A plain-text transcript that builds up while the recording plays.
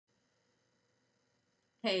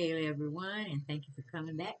Hey everyone, and thank you for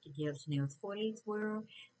coming back to Gail Chanel's 40s World,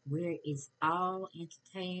 where it's all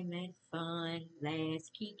entertainment, fun,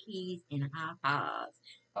 laughs, kikis, and ha-has.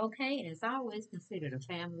 Okay, and it's always considered a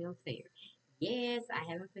family affair. Yes,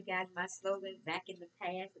 I haven't forgotten my slogan back in the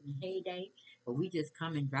past in the heyday, but we just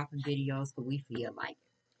come and dropping videos because we feel like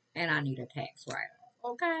it. And I need a tax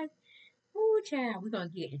write-off, okay? Ooh, child, we're gonna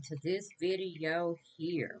get into this video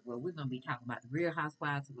here where we're gonna be talking about the Real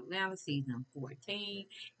Housewives of Atlanta season 14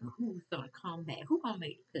 and who's gonna come back. Who gonna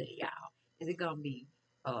make the cut, y'all? Is it gonna be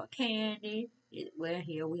Kandi? Well,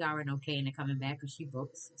 here we already know Kandi coming back because she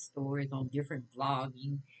wrote some stories on different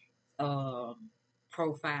blogging um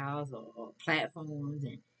profiles or platforms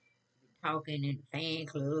and talking in the fan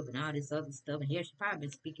club and all this other stuff. And here she probably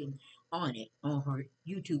been speaking on it on her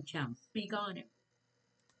YouTube channel. Speak on it.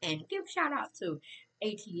 And give shout out to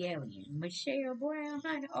ATL and Michelle Brown,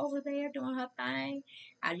 honey, over there doing her thing.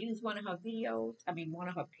 I used one of her videos, one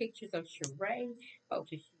of her pictures of Sheree.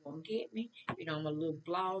 Hopefully she won't get me. You know, I'm a little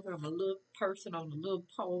blogger. I'm a little person on the little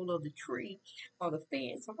pole of the tree or the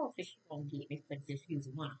fence. So hopefully she won't get me for just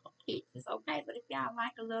using one of her pictures, okay? But if y'all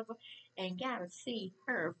like a lover and gotta see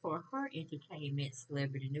her for her entertainment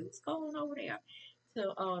celebrity news, go on over there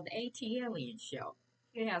to the ATLN show.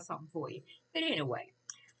 She'll have something for you. But anyway,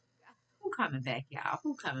 who coming back, y'all?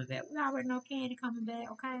 Who coming back? We already know Kandi coming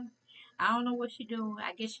back, okay? I don't know what she doing.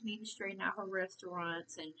 I guess she need to straighten out her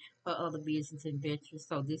restaurants and her other business and ventures.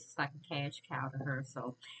 So this is like a cash cow to her.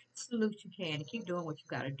 So salute you, Kandi. Keep doing what you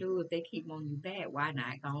gotta do. If they keep on you back, why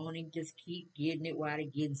not? Go on and just keep getting it while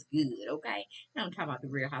it gets good, okay? Now I'm talking about the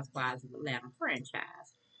Real Housewives of Atlanta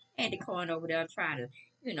franchise. Andy Cohen over there trying to,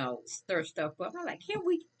 stir stuff up. I'm like, can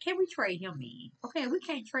we trade him in? Okay, we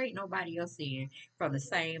can't trade nobody else in from the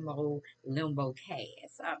same old limbo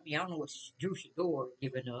cast. I don't know what Drew Shadora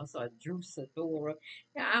giving us or Drew Shadora.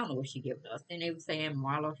 Yeah, I don't know what she giving us. Then they were saying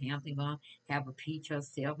Marlo Hampton gonna have a peach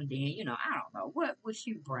herself, and then I don't know what would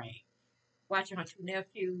she bring. Watching her two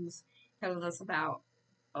nephews telling us about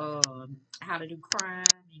how to do crime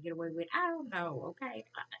and get away with. I don't know. Okay,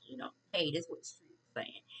 hey, that's what the street was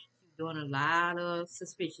saying. She's doing a lot of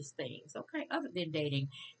suspicious things. Okay, other than dating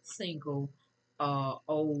single,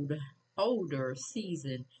 older,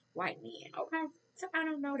 seasoned white men. Okay. So I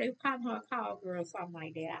don't know. They call her a call girl or something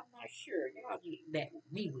like that. I'm not sure. Y'all get back with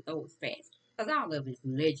me with those facts. Because all of it's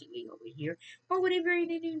allegedly over here. Or would it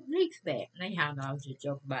bring any leaks back? Now, y'all know I was just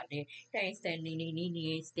joking about that. They ain't standing,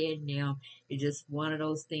 ain't standing there. It's just one of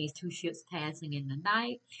those things, two ships passing in the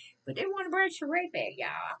night. But they want to bring Sheree back, y'all.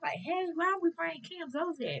 I'm like, hey, why don't we bring Kim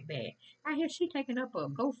Zolciak back? I hear she taking up a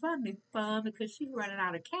GoFundMe fund because she's running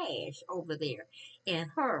out of cash over there in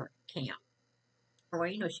her camp. Or,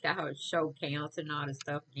 she got her show counts and all this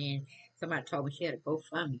stuff. And then somebody told me she had a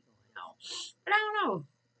GoFundMe going on. But I don't know.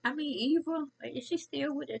 Eva, is she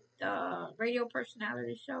still with the radio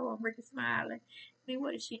personality show on Ricky Smiley?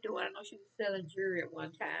 What is she doing? I know she was selling jewelry at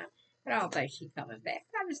one time, but I don't think she's coming back.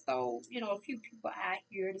 I just thought, a few people out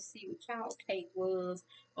here to see what y'all take was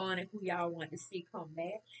on it, who y'all want to see come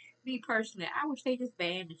back. Me personally, I wish they just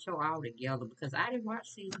banned the show all together because I didn't watch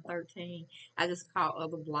season 13. I just caught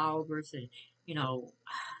other bloggers and, you know,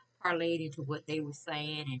 parlayed into what they were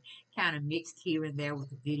saying and kind of mixed here and there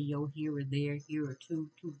with the video here and there, here or two,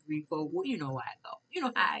 three, four. Well, you know how I go. You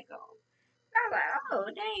know how I go. I was like, oh,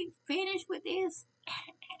 they ain't finished with this.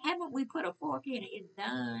 Haven't we put a fork in it? It's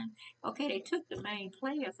done. Okay, they took the main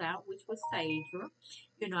players out, which was Phaedra.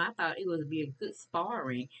 I thought it would be a good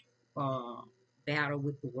sparring uh, battle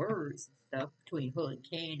with the words and stuff between her and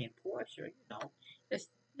Can and Portia.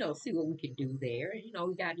 Just see what we can do there.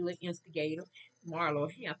 We got a little instigator, Marlo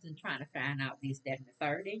Hampton, trying to find out this, that, and the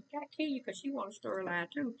third. And you got Kenya because she wants a storyline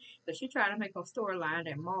too, but she trying to make a storyline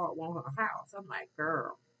that Mark want her house. I'm like,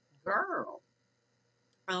 girl,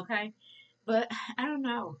 okay. But I don't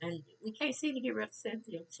know, and we can't seem to get rid of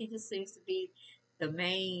Cynthia. She just seems to be the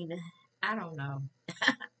main. I don't know,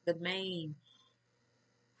 the main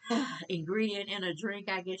ingredient in a drink,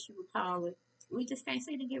 I guess you would call it. We just can't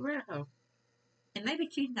seem to get rid of her. And maybe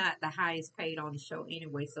she's not the highest paid on the show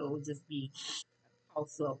anyway, so it would just be a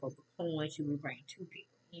toss up of a coin. Should we bring two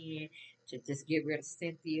people in to just get rid of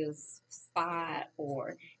Cynthia's spot,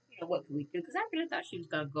 or what can we do? Because I really thought she was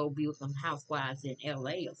gonna go be with some housewives in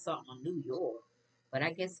L.A. or something, or New York. But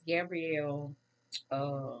I guess Gabrielle,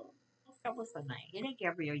 what's her name? It ain't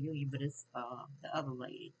Gabrielle Union, but it's the other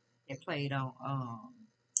lady that played on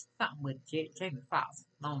something with Jamie Foxx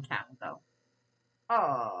a long time ago.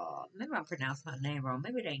 Oh, maybe I pronounced her name wrong.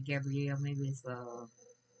 Maybe it ain't Gabrielle. Maybe it's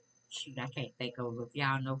shoot, I can't think of it. If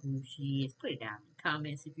y'all know who she is, put it down in the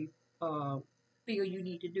comments if you feel you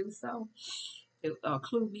need to do so.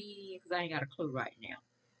 Clue me in because I ain't got a clue right now.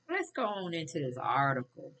 let's go on into this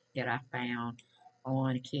article that I found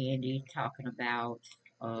on Kandi talking about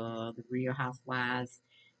the Real Housewives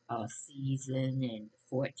season and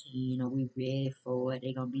 14. Are we ready for it?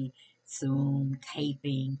 They're gonna be soon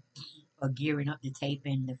taping or gearing up to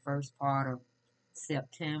taping the first part of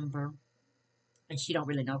September, and she don't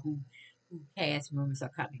really know who cast members are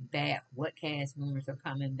coming back, what cast members are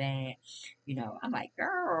coming back. You know, I'm like,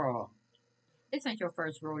 girl, this ain't your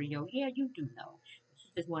first rodeo. Yeah, you do know. She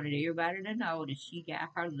just wanted everybody to know that she got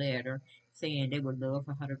her letter saying they would love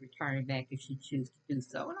for her to return back if she chooses to do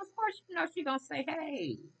so. And of course, you know, she gonna say,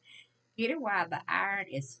 hey, get it while the iron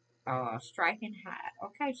is striking hot.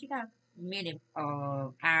 Okay, she got many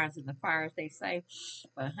irons in the fire, as they say.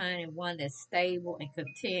 But honey, one that's stable and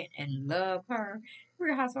content and love her.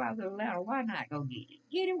 Real Housewives of Atlanta, why not go get it?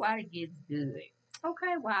 Get it while it gets good.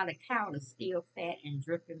 Okay, while the cow is still fat and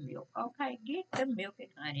dripping milk. Okay, get the milk and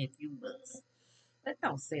honey if you must. But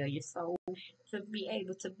don't sell your soul to be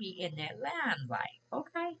able to be in that limelight.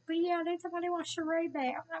 Okay? But yeah, they talking about they want Sheree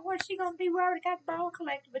back. I'm like, what's she gonna be? We already got the ball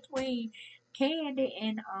collected between Kandi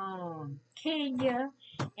and Kenya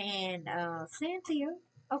and Cynthia.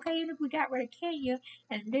 Okay, and if we got rid of Kenya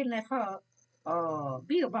and then let her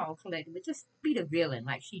be a ball collector, but just be the villain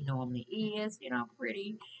like she normally is, you know,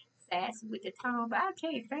 pretty sassy with the tone. But I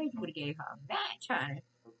tell you, Faith would have gave her a match, honey.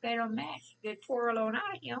 If they don't match, good twirl on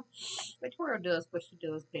out of him. But twirl does what she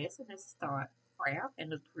does best, and that's start craft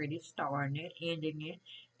and look pretty, starting it, ending it,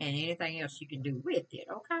 and anything else you can do with it,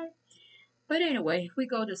 okay? But anyway, if we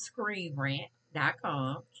go to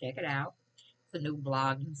screenrant.com, check it out. It's a new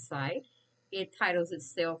blogging site. It titles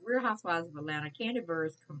itself Real Housewives of Atlanta. Kandi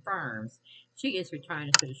Burruss confirms she is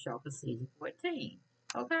returning to the show for season 14.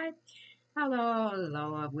 Okay? Hello,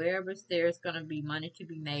 Lord. Wherever there's gonna be money to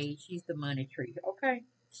be made, she's the money tree. Okay?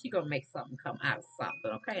 She gonna make something come out of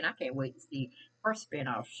something, okay? And I can't wait to see her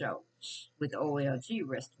spin-off show with the OLG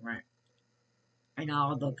restaurant and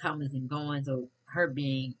all the comings and goings of her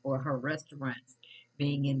being or her restaurants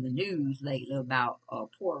being in the news lately about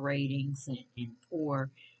poor ratings and poor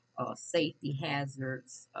safety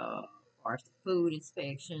hazards or food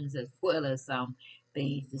inspections as well as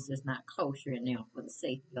things that's just not kosher in there for the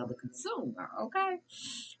safety of the consumer. Okay,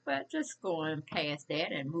 but just going past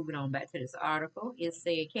that and moving on back to this article, it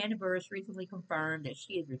said Kandi Burruss recently confirmed that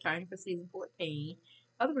she is returning for season 14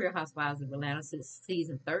 of The Real Housewives of Atlanta since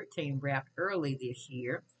season 13 wrapped early this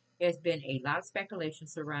year. There's been a lot of speculation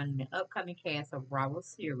surrounding the upcoming cast of RHOA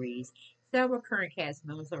series. Several current cast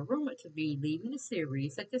members are rumored to be leaving the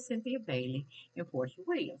series, such as Cynthia Bailey and Portia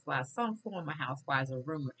Williams, while some former housewives are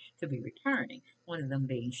rumored to be returning, one of them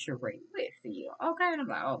being Sheree Whitfield. Okay, and I'm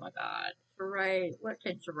like, oh my God, Sheree, what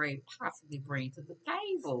can Sheree possibly bring to the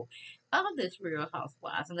table of this Real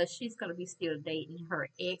Housewives, unless she's going to be still dating her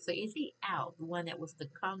ex, or is he out? The one that was the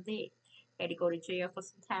convict had to go to jail for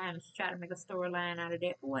some time. She tried to make a storyline out of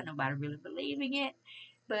that, but wasn't nobody really believing it.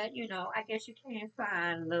 But you know, I guess you can't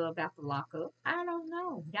find love after lockup. I don't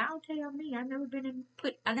know. Y'all tell me. I never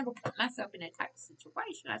put myself in that type of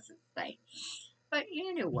situation. I should say. But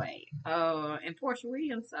anyway, and Portia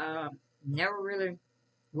Williams, never really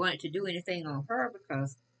wanted to do anything on her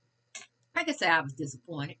because, like I said, I was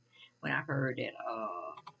disappointed when I heard that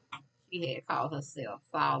she had called herself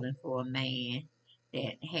falling for a man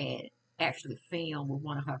that had actually filmed with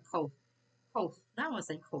one of her I don't want to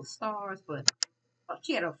say co-stars, but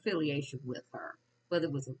she had an affiliation with her. Whether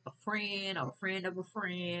it was a friend or a friend of a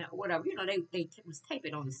friend or whatever, you know, they was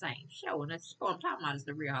taping on the same show. And that's what I'm talking about is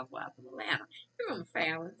the Real Housewives of Atlanta. You remember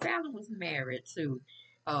Fallon? Fallon was married to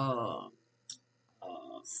uh,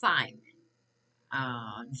 Simon.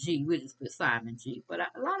 G, we just put Simon G. But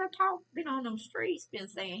a lot of talk been on them streets been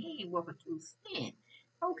saying he ain't worth a 2 cent.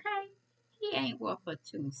 Okay? He ain't worth a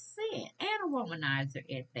 2 cent. And a womanizer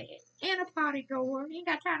at that. And a party goer. He ain't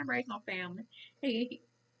got time to raise no family. He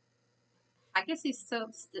I guess he's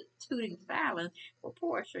substituting Fallon for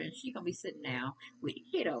Portia, and she gonna be sitting down with the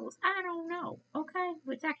kiddos. I don't know, okay?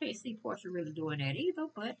 Which I can't see Portia really doing that either,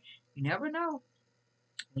 but you never know.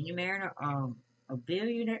 When you're marrying a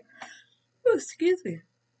billionaire, oh, excuse me,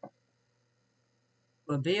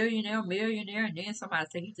 a billionaire, millionaire, and then somebody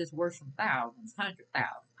say he just worth some thousands, 100,000.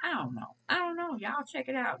 I don't know. I don't know. Y'all check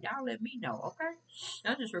it out. Y'all let me know, okay?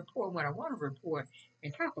 I'll just report what I want to report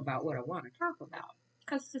and talk about what I want to talk about.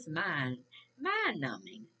 Because it's just mind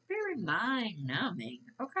numbing. Very mind numbing.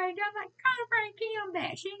 Okay? Y'all like, kind of bring Kim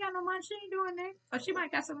back. She ain't got no money. She ain't doing that. Or she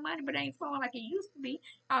might got some money, but it ain't flowing like it used to be.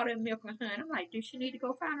 All that milk and honey. I'm like, does she need to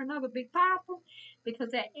go find another big papa? Because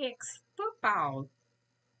that ex football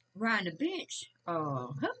riding the bench,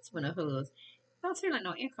 husband of hers, don't seem like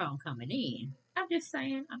no income coming in. I'm just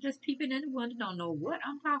saying, I'm just peeping in the window, don't know what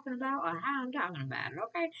I'm talking about or how I'm talking about it,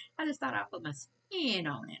 okay? I just thought I'd put my spin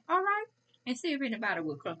on it, all right? And see if anybody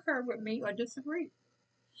would concur with me or disagree.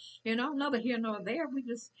 Neither here nor there. We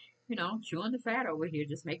just, chewing the fat over here,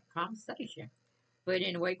 just make a conversation. But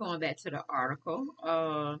anyway, going back to the article,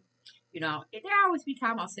 they always be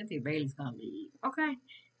talking about Cynthia Bailey's gonna leave. Okay,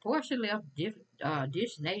 Portia left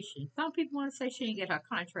Dish Nation. Some people want to say she didn't get her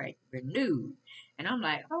contract renewed, and I'm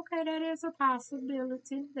like, okay, that is a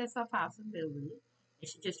possibility. That's a possibility. And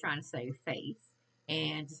she's just trying to save face.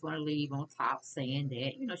 And just want to leave on top saying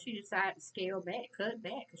that, she decided to scale back, cut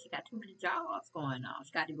back, because she got too many jobs going on.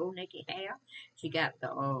 She got to go naked hair. She got the,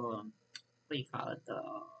 what do you call it, the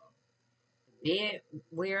bed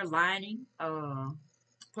wear lining,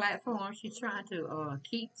 platform she's trying to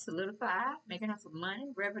keep solidified, making her some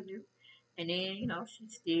money, revenue. And then, she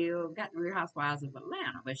still got the Real Housewives of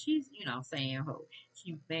Atlanta, but she's, saying, oh,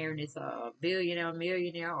 she married this billionaire,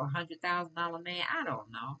 millionaire, or $100,000 man. I don't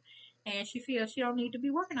know. And she feels she don't need to be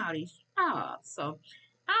working all these jobs. So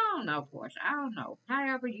I don't know, Portia. I don't know.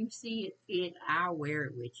 However you see it fit, I'll wear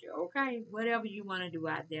it with you. Okay, whatever you want to do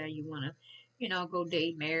out there, you want to go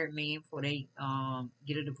date married men before they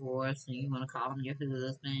get a divorce and you want to call them your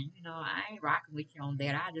husband. I ain't rocking with you on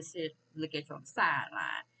that. I just sit look at you on the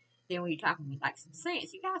sideline. Then when you're talking with like some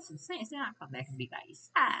sense, you got some sense, then I come back and be by your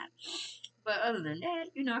side. But other than that,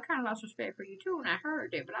 I kind of lost respect for you too when I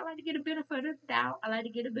heard that. But I like to get a benefit of the doubt. I like to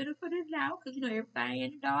get a benefit of the doubt because everything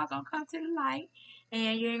in the dog gonna come to the light,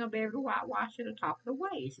 and you ain't gonna be able to whitewash it or talk it away.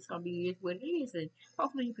 It's just gonna be what it is, and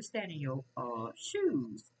hopefully you can stand in your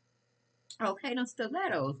shoes. Okay, them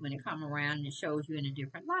stilettos when it come around and it shows you in a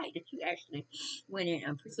different light that you actually went in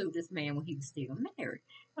and pursued this man when he was still married.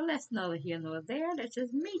 But that's neither here nor there. That's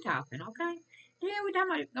just me talking, okay? Then we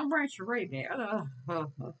talking about bring Sheree back.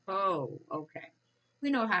 Okay. We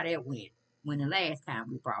know how that went when the last time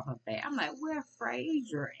we brought her back. I'm like, where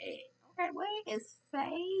Frazier at? Okay, where is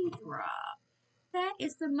Phaedra? That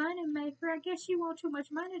is the money maker. I guess she want too much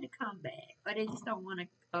money to come back, but they just don't want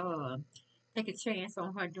to take a chance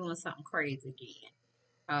on her doing something crazy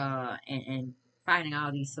again. And finding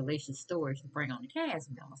all these salacious stories to bring on the cast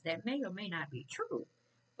members that may or may not be true.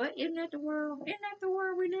 But isn't that the world? Isn't that the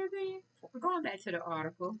world we live in? We're going back to the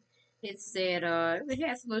article. It said it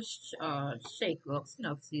had some little shake ups.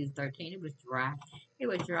 Season 13. It was dry. It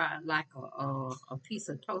was dry like a piece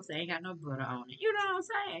of toast that ain't got no butter on it. You know what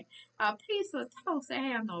I'm saying? A piece of toast that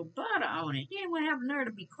have no butter on it. You ain't want to have a nerve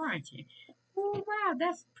to be crunchy. Oh wow,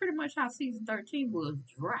 that's pretty much how season 13 was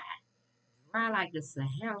dry. Dry like the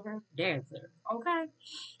Sahara Desert. Okay?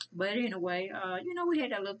 But anyway, we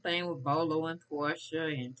had that little thing with Bolo and Portia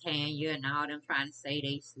and Tanya and all them trying to say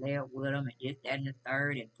they slept with them and this, that, and the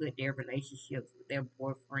third and put their relationships with their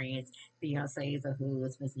boyfriends, Beyonce's or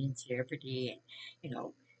husbands in jeopardy. And,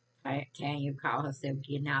 Tanya called herself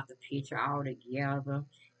getting out the picture altogether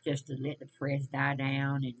just to let the press die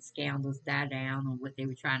down and the scandals die down on what they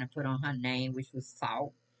were trying to put on her name, which was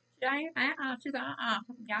salt. She's like,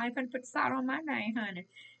 y'all ain't finna put the salt on my name, honey.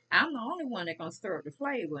 I'm the only one that's gonna stir up the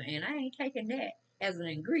flavor, and I ain't taking that as an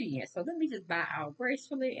ingredient. So let me just bow out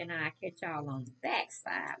gracefully, and I catch y'all on the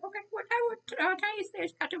backside. Okay, what Tanya said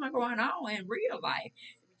she got too much going on in real life.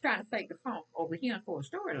 Trying to fake the funk over here for a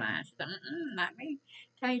storyline. She's like, not me.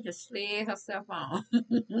 Tanya just slid herself on.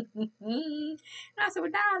 And I said,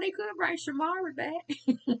 well, dog, they could bring Shamari back.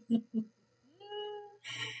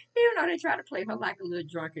 Even though they tried to play her like a little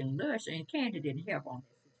drunken lush, and Kandi didn't help on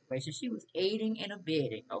that situation. She was aiding and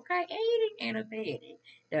abetting, okay? Aiding and abetting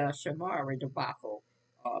the Shamari debacle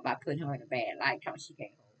by putting her in a bad light because she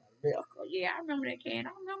can't hold her liquor. Yeah, I remember that, Kandi.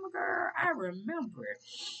 I remember, girl. I remember.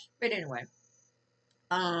 But anyway,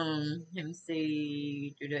 let me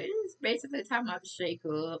see. It's basically talking about the shake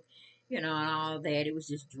up, and all that. It was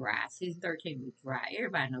just dry. Season 13 was dry.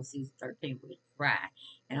 Everybody knows season 13 was dry.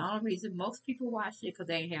 And the only reason most people watched it because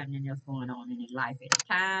they ain't had nothing else going on in their life at the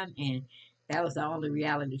time. And that was the only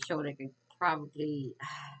reality show that could probably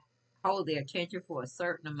hold their attention for a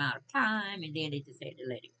certain amount of time. And then they just had to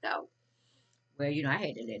let it go. Well, I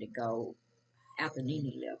had to let it go after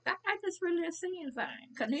Nene left. I just really didn't see anything.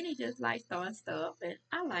 Because Nene just liked throwing stuff, and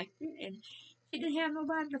I liked it. And she didn't have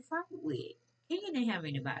nobody to fight with. Kenya didn't have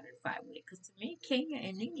anybody to fight with. Because to me, Kenya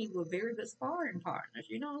and Nene were very good sparring partners.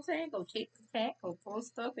 You know what I'm saying? Go tick the tack, go throw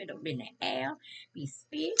stuff in the air, be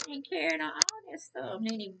spitting and carrying on all that stuff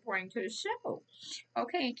Nene bring to the show.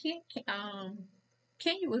 Okay, and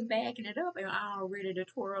Kenya was backing it up and all ready to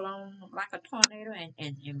twirl on like a tornado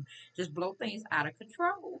and just blow things out of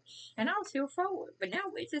control. And I was here for it. But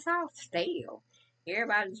now it's just all stale.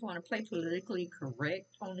 Everybody just want to play politically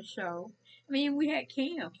correct on the show. I mean, we had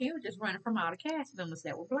Kim. Kim was just running from all the cast members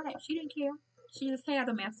that were black. She didn't care. She just had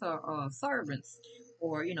them as servants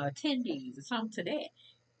or, attendees or something to that.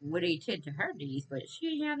 Would they attend to her needs, but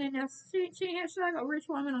she had nothing else. She had, she's like a rich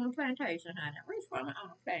woman on a plantation, honey. A rich woman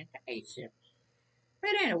on a plantation.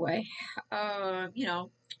 But anyway, you know,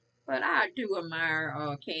 but I do admire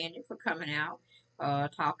Kandi for coming out,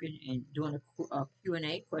 talking and doing a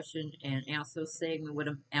Q&A question and answer segment with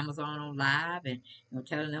Amazon on Live and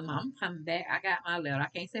telling them I'm coming back. I got my letter.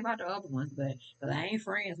 I can't say about the other ones, but cause I ain't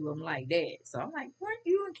friends with them like that. So I'm like, weren't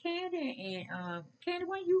you and Kandi and Kandi,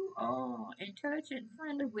 weren't you in touch and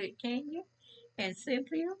friendly with Kenya and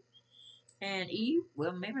Cynthia and Eve?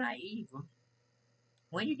 Well, maybe not Eve.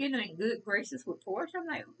 When you get in good graces with Portia, I'm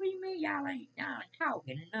like, what do you mean y'all ain't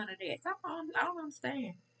talking and none of that? So I don't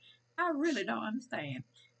understand. I really don't understand.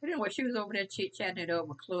 But anyway, she was over there chit chatting it up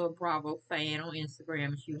with Club Bravo fan on Instagram,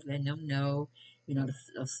 and she was letting them know, the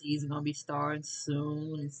season gonna be starting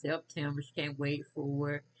soon in September. She can't wait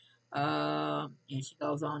for it. And she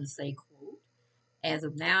goes on to say, "quote As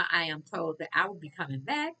of now, I am told that I will be coming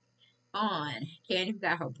back on. Kandi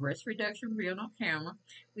got her breast reduction reel on camera.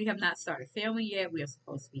 We have not started filming yet. We are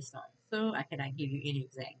supposed to be starting soon. I cannot give you any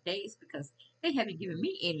exact dates because they haven't given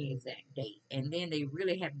me any exact date. And then they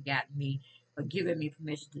really haven't gotten me or given me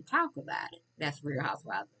permission to talk about it. That's Real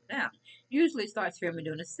Housewives of Now. Usually starts filming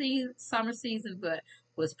during the summer season, but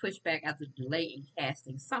was pushed back after delay in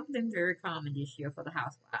casting. Something very common this year for the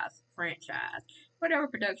Housewives franchise. Whatever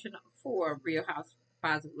production for Real Housewives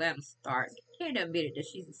of Atlanta starts, Kandi admitted that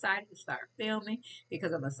she's excited to start filming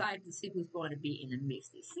because I'm excited to see who's going to be in the mix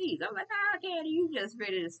this season. I'm like, Kandi, you just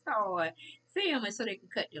ready to start filming so they can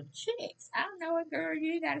cut them checks. I don't know it, girl.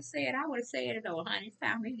 You ain't got to say it. I would have said it, though, honey. It's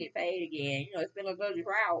time to get paid again. It's been a little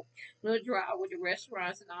drought with the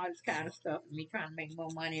restaurants and all this kind of stuff, and me trying to make more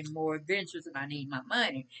money and more adventures, and I need my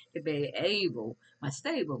money to be able, my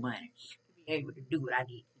stable money, to be able to do what I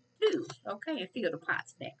need to do, okay, and fill the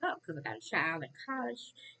pots back up because I got a child in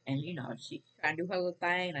college and she trying to do her little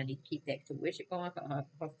thing. I need to keep that tuition going for her.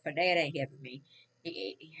 Her dad ain't helping me.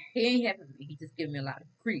 He ain't helping me. He just giving me a lot of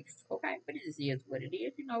grief. Okay, but it just is what it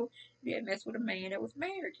is. You didn't mess with a man that was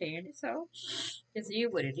married, Kandi. So it's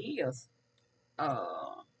is what it is.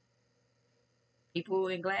 Uh, People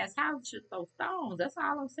in glass houses should throw stones. That's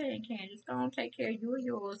all I'm saying, Candy. Just go and take care of you and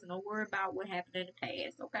yours and don't worry about what happened in the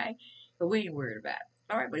past, okay? But we ain't worried about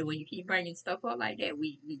it. All right, but when you keep bringing stuff up like that,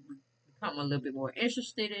 we become a little bit more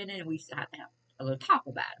interested in it, and we still have to have a little talk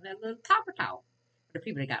about it. A little talk for the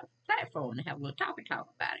people that got a platform to have a little talk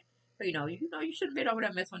about it. But you shouldn't be over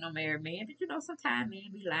there messing with no married man. But sometimes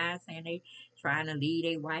men be lying saying they trying to lead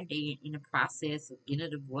their wife. They in the process of getting a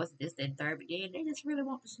divorce, this, that, and third. But then they just really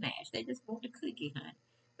want the snatch. They just want the cookie, honey.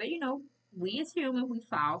 But we as human, we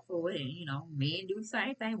fall for it. And men do the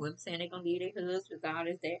same thing. Women saying they're gonna leave their husbands, all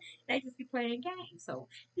this, that. They just be playing games. So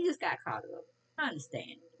you just got caught up. I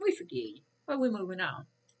understand. We forgive you. But we're moving on.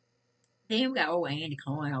 Then we got old Andy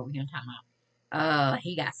Cohen over here talking about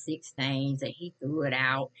he got six things and he threw it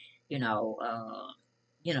out, you know, uh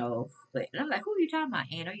but I'm like, who are you talking about,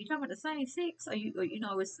 Andy? Are you talking about the same six? Or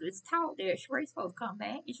it's talk that Sheray's supposed to come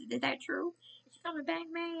back. Is that true? Is she coming back,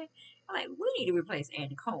 man? I'm like, we need to replace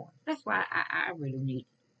Andy Cohen. That's why I really need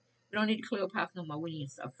we don't need to clear house no more. We need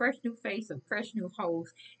a fresh new face, a fresh new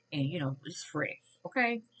host, and just fresh.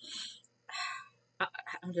 Okay? I,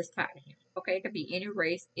 I'm just tired of him. Okay, it could be any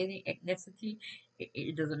race, any ethnicity.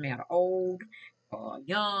 It doesn't matter, old or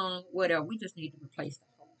young, whatever. We just need to replace the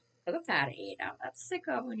host. Cause I'm tired of Ed. I'm sick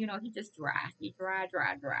of him. He just dry. He dry,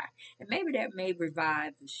 dry, dry. And maybe that may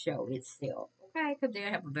revive the show itself. Okay, because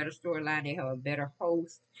they'll have a better storyline. They have a better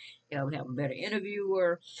host. They'll have a better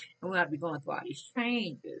interviewer. And we'll have to be going through all these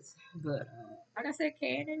changes. But like I said,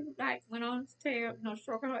 Candy went on to tell,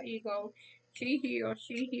 stroking her ego. She here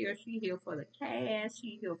for the cast.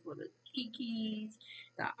 She here for the kikis,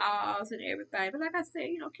 the ahs, and everything. But like I said,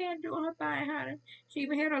 Candy doing her thing, honey. She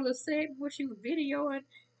even had a little segment where she was videoing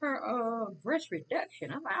her breast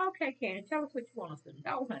reduction. I'm like, okay, Candy, tell us what you want us to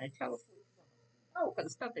know, honey. Tell us what you want us to know, because the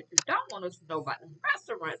stuff that you don't want us to know about the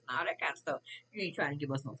restaurants and all that kind of stuff, you ain't trying to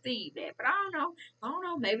give us no feedback. But I don't know. I don't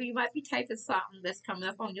know. Maybe you might be taking something that's coming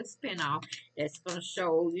up on your spinoff that's gonna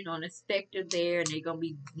show, an inspector there, and they're gonna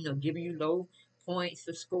be, giving you low points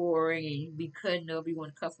for scoring, and you be cutting up. You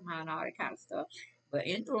want to cuss them out and all that kind of stuff. But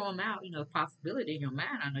in throw them out, possibility in your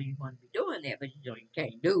mind. I know you want to be doing that, but you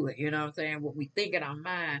can't do it. You know what I'm saying? What we think in our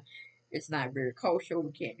mind, it's not very kosher.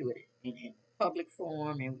 We can't do it in public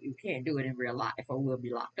form, and we can't do it in real life, or we'll be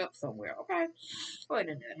locked up somewhere. Okay, or in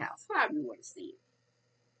a nut house, however you want to see it.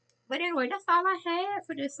 But anyway, that's all I had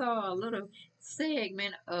for this little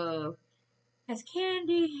segment of has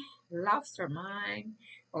Kandi lost her mind?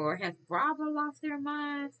 Or has Bravo lost their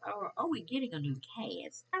minds? Or are we getting a new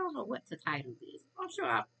cast? I don't know what to title this. I'm sure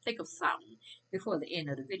I'll think of something before the end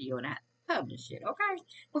of the video and I publish it, okay?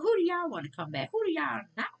 But who do y'all want to come back? Who do y'all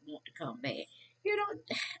not want to come back? You know,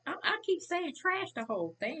 I keep saying trash the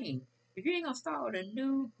whole thing. If you ain't gonna start with a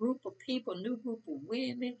new group of people, new group of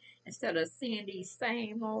women, instead of seeing these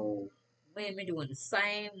same old women doing the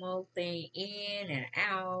same old thing in and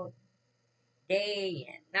out, day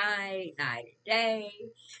and night, night and day,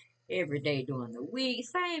 every day during the week.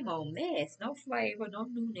 Same old mess. No flavor, no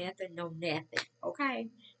new nothing, no nothing. Okay?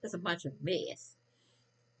 It's a bunch of mess.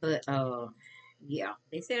 But yeah,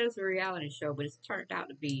 they said it's a reality show, but it's turned out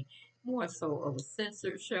to be more so of a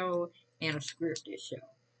censored show and a scripted show.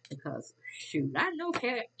 Because shoot, I know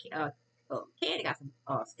Kandi got some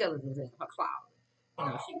skeletons in her closet. You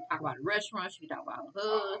know, she can talk about the restaurant, she can talk about her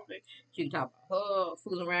husband, she can talk about her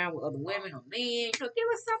fooling around with other women or men. You know, give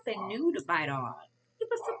us something new to bite on. Give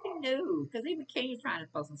us something new. Because even Kenya's trying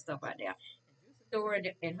to throw some stuff out there. Dora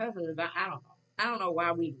and her husband, I don't know. I don't know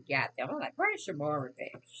why we even got them. I'm like, bring Shamara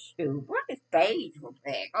back. Shoot, bring the stage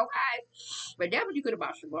back, okay? But that was you good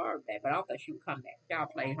about Shamara back, but I don't think she would come back. Y'all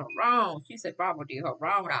played her wrong. She said Bravo did her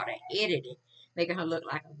wrong with all that editing, making her look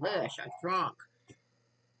like a lush or drunk.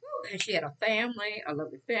 And she had a family, a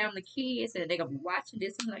lovely family, kids, and they're gonna be watching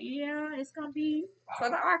this. And like, yeah, it's gonna be for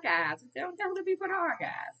the archives. It's definitely be for the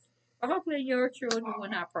archives. But hopefully your children will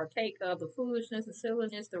not partake of the foolishness, the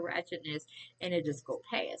silliness, the ratchetness, and it just go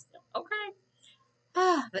past them. Okay?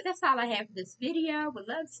 But that's all I have for this video. Would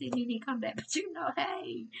love to see Nene come back. But you know,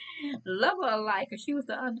 hey, love her or like her. She was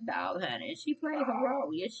the underdog, honey. She played her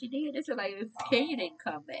role. Yes, she did. It's like if Kenya didn't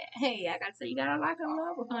come back. Hey, I gotta say, you gotta like her,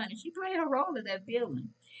 love her, honey. She played her role in that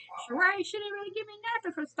villain. Right? She didn't really give me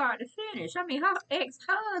nothing from start to finish. I mean, her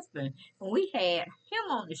ex-husband, when we had him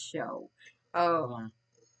on the show, um,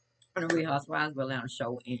 on the Real Housewives of Atlanta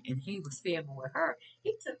show, and he was filming with her.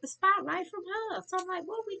 He took the spotlight from her. So I'm like,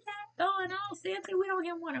 what we got going on? Cynthia, we don't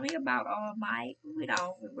even want to hear about Mike. We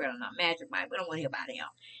don't. We're not Magic Mike. We don't want to hear about him.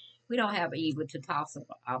 We don't have Eva to talk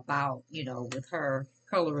about, you know, with her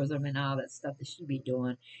colorism and all that stuff that she be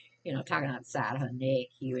doing. You know, talking outside her neck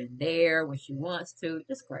here and there when she wants to.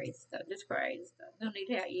 Just crazy stuff. Just crazy stuff. We don't need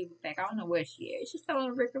to have Eva back. I don't know where she is. She's still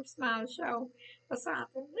on the Rick Smile show or something.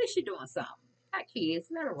 At least she's doing something. Got kids.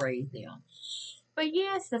 Let her raise them. But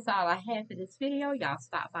yes, that's all I have for this video. Y'all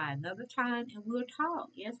stop by another time and we'll talk.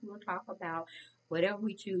 Yes, we'll talk about whatever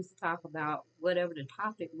we choose to talk about, whatever the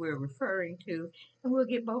topic we're referring to, and we'll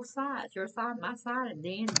get both sides, your side, my side, and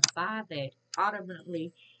then the side that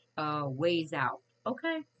ultimately weighs out.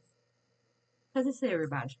 Okay? Because it's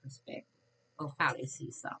everybody's perspective of how they see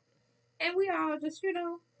something. And we all just, you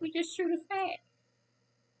know, we just shoot a fact.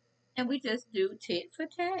 And we just do tit for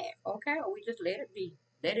tat, okay? Or we just let it be.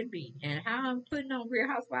 Let it be. And how I'm putting on Real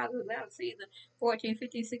Housewives of Atlanta season 14,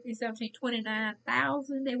 15, 16, 17,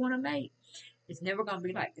 29,000 they want to make. It's never going to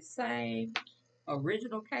be like the same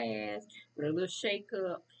original cast with a little shake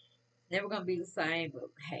up. Never going to be the same, but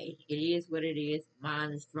hey, it is what it is.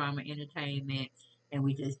 Mine is drama entertainment, and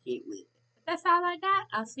we just get with it. But that's all I got.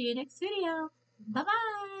 I'll see you next video.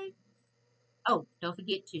 Bye-bye. Oh, don't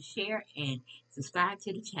forget to share and subscribe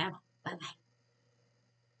to the channel. Bye-bye.